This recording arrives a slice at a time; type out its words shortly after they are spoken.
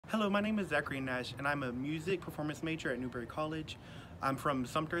Hello, my name is Zachary Nash, and I'm a music performance major at Newberry College. I'm from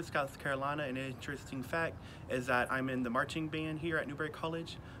Sumter, South Carolina, and an interesting fact is that I'm in the marching band here at Newberry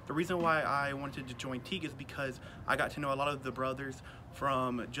College. The reason why I wanted to join TEAG is because I got to know a lot of the brothers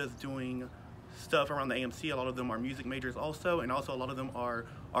from just doing stuff around the AMC. A lot of them are music majors also, and also a lot of them are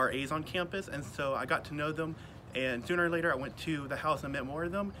RAs on campus, and so I got to know them, and sooner or later I went to the house and met more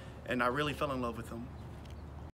of them, and I really fell in love with them.